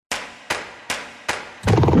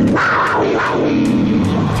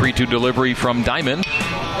3-2 delivery from Diamond.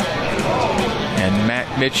 And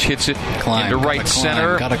Matt Mitch hits it into right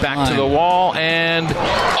center, back to the wall, and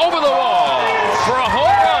over the wall for a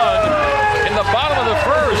home run in the bottom of the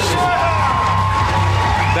first.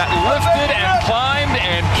 That lifted and climbed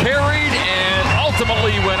and carried and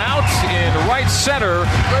ultimately went out in right center.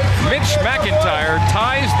 Mitch McIntyre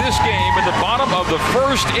ties this game in the bottom of the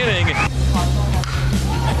first inning.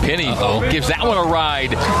 Penny gives that one a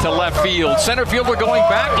ride to left field. Center fielder going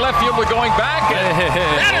back, left fielder going back.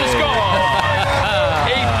 That is gone.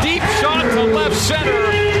 A deep shot to left center.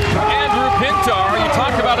 Andrew Pintar. You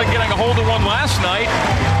talked about it getting a hold of one last night.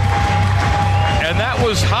 And that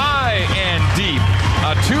was high and deep.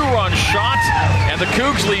 A 2-run shot, and the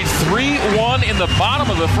Cougs lead 3-1 in the bottom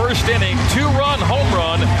of the first inning. 2-run home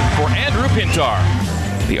run for Andrew Pintar.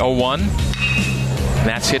 The 0-1.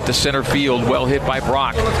 That's hit to center field. Well hit by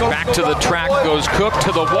Brock. Back to the track goes Cook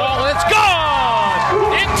to the wall, and it's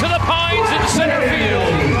gone! Into the pines in center field.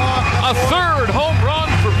 A third home run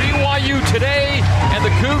for BYU today, and the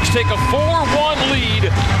Cougs take a 4-1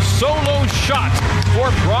 lead. Solo shot for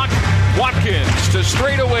Brock Watkins to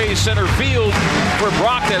straightaway center field for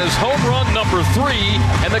Brock. That is home run number 3,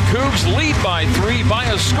 and the Cougs lead by 3 by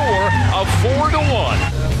a score of 4-1.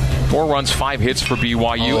 4 runs, 5 hits for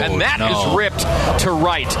BYU, and that is ripped to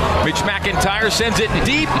right. Mitch McIntyre sends it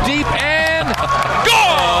deep, and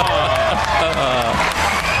gone!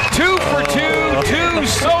 2 for 2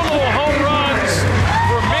 solo home runs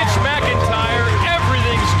for Mitch McIntyre.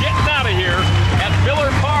 Everything's getting out of here at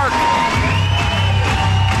Miller Park.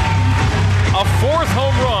 A 4th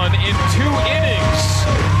home run in 2 innings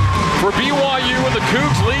for BYU, and the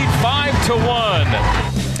Cougs lead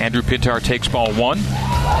 5-1. Andrew Pintar takes ball 1.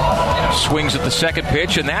 Swings at the second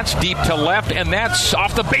pitch, and that's deep to left, and that's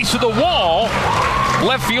off the base of the wall.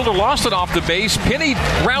 Left fielder lost it off the base. Penny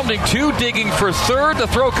rounding 2, digging for third. The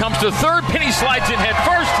throw comes to third. Penny slides in head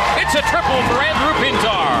first. It's a triple for Andrew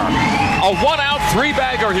Pintar. A 1-out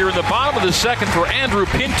 3-bagger here in the bottom of the second for Andrew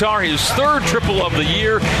Pintar, his 3rd triple of the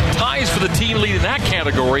year. Ties for the team lead in that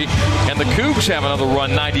category, and the Cougs have another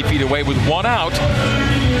run 90 feet away with 1 out.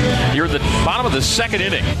 Here at the bottom of the second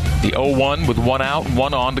inning. The 0-1 with 1 out,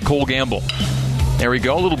 1 on to Cole Gamble. There we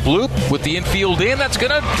go, a little bloop with the infield in. That's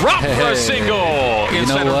going to drop for a single in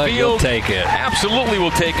center field. You'll take it. Absolutely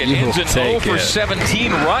will take it. Ends an 0 for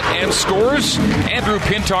 17 run and scores Andrew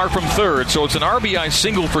Pintar from third. So it's an RBI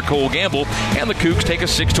single for Cole Gamble, and the Cougs take a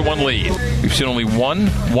 6-1 lead. We've seen only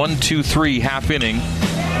 1-2-3 half inning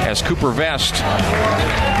as Cooper Vest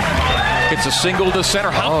hits a single to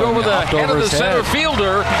center, hopped over the head of the center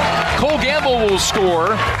fielder. Cole Gamble will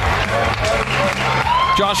score.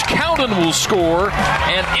 Josh Cowden will score,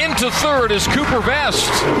 and into third is Cooper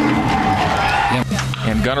Vest.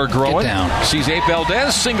 And Gunnar Groen sees Abe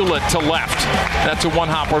Valdez single it to left. That's a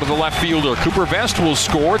one-hopper to the left fielder. Cooper Vest will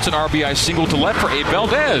score. It's an RBI single to left for Abe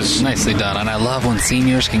Valdez. Nicely done, and I love when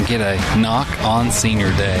seniors can get a knock on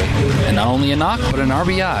senior day. And not only a knock, but an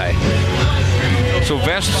RBI. So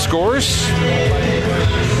Vest scores,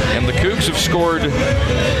 and the Cougs have scored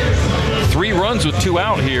 3 runs with 2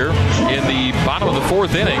 out here in the bottom of the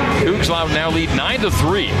 4th inning. Cougs now lead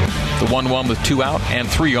 9-3. The 1-1 with 2 out and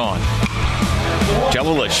 3 on.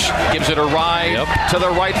 Jelilich gives it a ride to the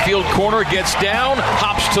right field corner, gets down,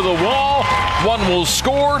 hops to the wall. 1 will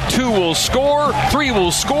score, 2 will score, 3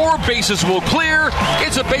 will score, bases will clear.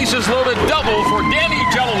 It's a bases loaded double for Danny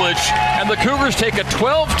Jelilich, and the Cougars take a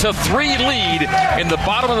 12-3 lead in the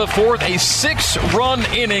bottom of the 4th. A 6-run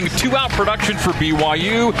inning, 2-out production for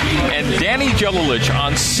BYU, and Danny Jelilich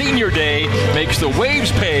on senior day makes the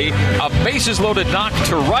Waves pay. A bases loaded knock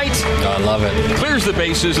to right. I love it. Clears the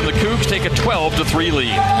bases, and the Cougs take a 12-3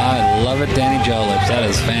 lead. I love it, Danny Jelilich. That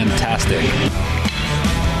is fantastic.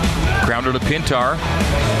 Grounder to Pintar.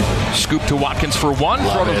 Scoop to Watkins for 1.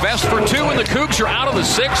 Throw to Vest for 2. And the Cougs are out of the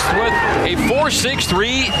 6th with a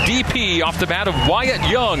 4.63 DP off the bat of Wyatt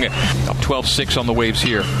Young. Up 12-6 on the Waves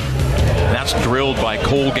here. That's drilled by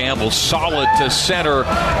Cole Gamble. Solid to center.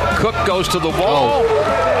 Cook goes to the wall.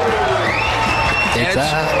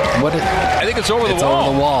 I think it's over the wall.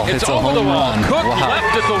 Over the wall. It's over the wall. Run. Cook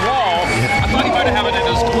left at the wall. I thought he might have it in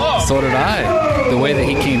his glove. So did I. The way that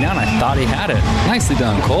he came down, I thought he had it. Nicely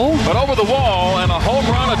done, Cole. But over the wall, and a home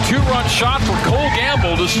run, a 2-run shot for Cole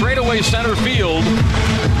Gamble to straightaway center field.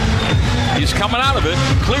 He's coming out of it,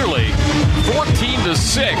 clearly.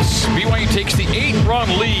 14-6. BYU takes the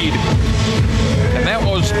 8-run lead. And that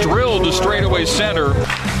was drilled to straightaway center.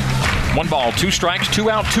 1 ball, 2 strikes, 2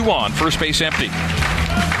 out, 2 on. First base empty.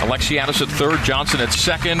 Alexiadis at third, Johnson at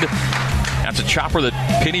second. That's a chopper that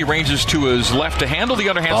Penny ranges to his left to handle. The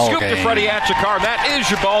underhand scoop to Freddie Achikar. That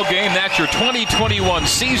is your ball game. That's your 2021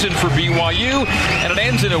 season for BYU. And it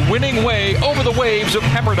ends in a winning way over the Waves of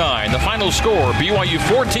Pepperdine. The final score, BYU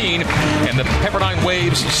 14 and the Pepperdine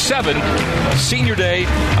Waves 7. Senior Day,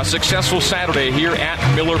 a successful Saturday here at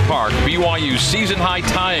Miller Park. BYU season high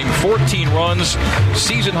tying 14 runs.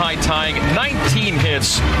 Season high tying 19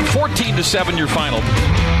 hits. 14-7 your final.